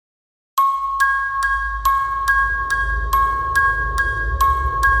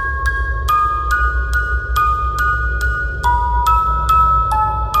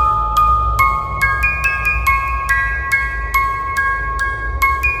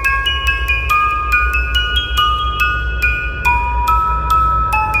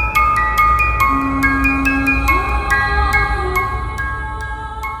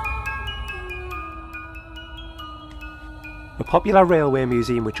popular railway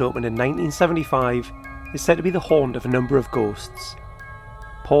museum, which opened in 1975, is said to be the haunt of a number of ghosts.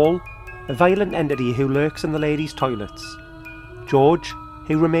 Paul, a violent entity who lurks in the ladies' toilets. George,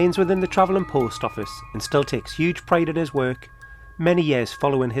 who remains within the Travelling Post Office and still takes huge pride in his work, many years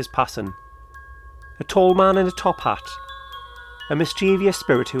following his passing. A tall man in a top hat. A mischievous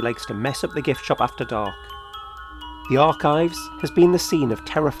spirit who likes to mess up the gift shop after dark. The Archives has been the scene of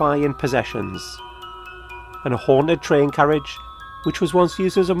terrifying possessions. And a haunted train carriage, which was once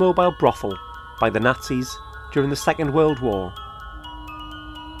used as a mobile brothel by the Nazis during the Second World War.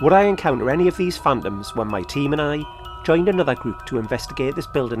 Would I encounter any of these phantoms when my team and I joined another group to investigate this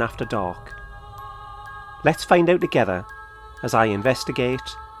building after dark? Let's find out together as I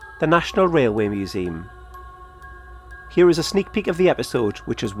investigate the National Railway Museum. Here is a sneak peek of the episode,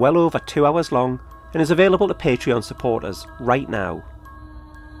 which is well over 2 hours long and is available to Patreon supporters right now.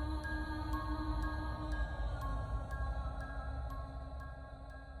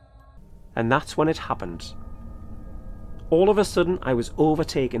 And that's when it happened. All of a sudden, I was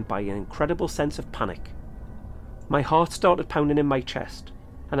overtaken by an incredible sense of panic. My heart started pounding in my chest,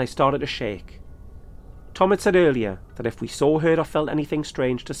 and I started to shake. Tom had said earlier that if we saw, heard or felt anything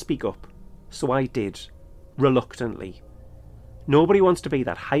strange to speak up, so I did, reluctantly. Nobody wants to be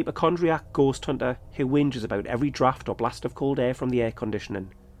that hypochondriac ghost hunter who whinges about every draft or blast of cold air from the air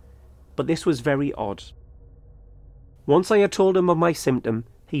conditioning. But this was very odd. Once I had told him of my symptom,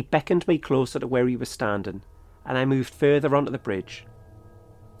 he beckoned me closer to where he was standing, and I moved further onto the bridge.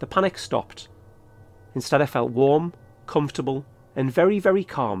 The panic stopped. Instead I felt warm, comfortable, and very, very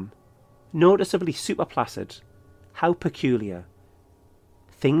calm. Noticeably super placid. How peculiar.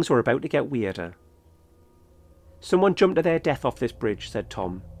 Things were about to get weirder. Someone jumped to their death off this bridge, said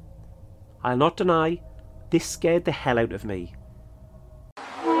Tom. I'll not deny, this scared the hell out of me.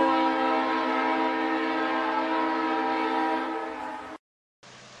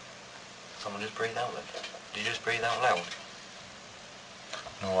 Someone just breathe out then. Did you just breathe out loud?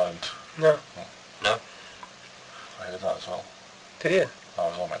 No, I didn't. No. No? I heard that as well. Did you? I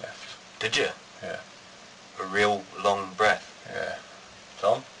was on my left. Did you? Yeah. A real long breath? Yeah.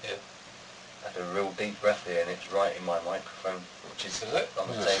 Tom? Yeah. I had a real deep breath here and it's right in my microphone, which is Is it? on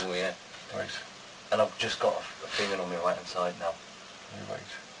the Is it? table, yeah. Right. And I've just got a feeling on my right hand side now. You're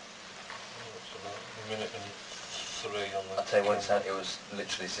right. It's about a minute and 3 on the... I'll tell you what it sounded, it was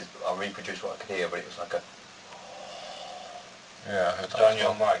literally, I'll reproduce what I could hear, but it was like a... Yeah, I heard that Down as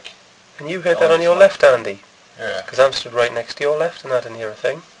your well. mic. And you heard that on your left, Andy? Yeah. Because I'm stood right next to your left and I didn't hear a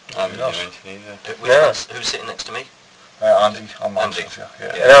thing. I didn't not. hear anything either. No. Who's sitting next to me? Andy, I'm Andy. Manchester,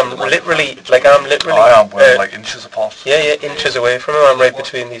 yeah. Yeah. And I'm the one literally, between I am, we're like inches apart. yeah, inches away from him. I'm right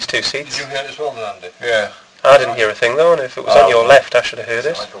between these two Did seats. you hear it as well then, Andy? Yeah. I didn't hear a thing though, and if it was on your left, I should have heard I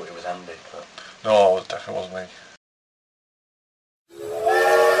it. thought it was Andy, but... No, it definitely wasn't me.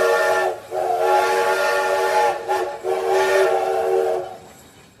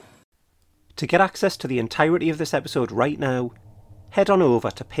 To get access to the entirety of this episode right now, head on over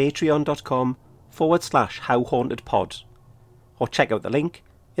to patreon.com/howhauntedpod, or check out the link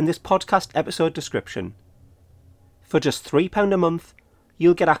in this podcast episode description. For just £3 a month,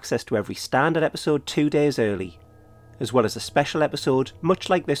 you'll get access to every standard episode 2 days early, as well as a special episode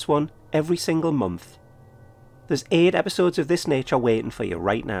much like this one every single month. There's 8 episodes of this nature waiting for you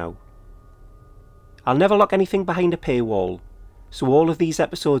right now. I'll never lock anything behind a paywall, so all of these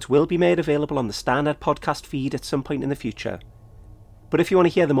episodes will be made available on the standard podcast feed at some point in the future. But if you want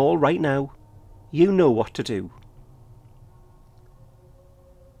to hear them all right now, you know what to do.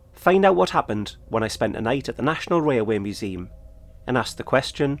 Find out what happened when I spent a night at the National Railway Museum and ask the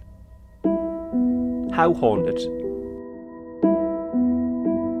question, how haunted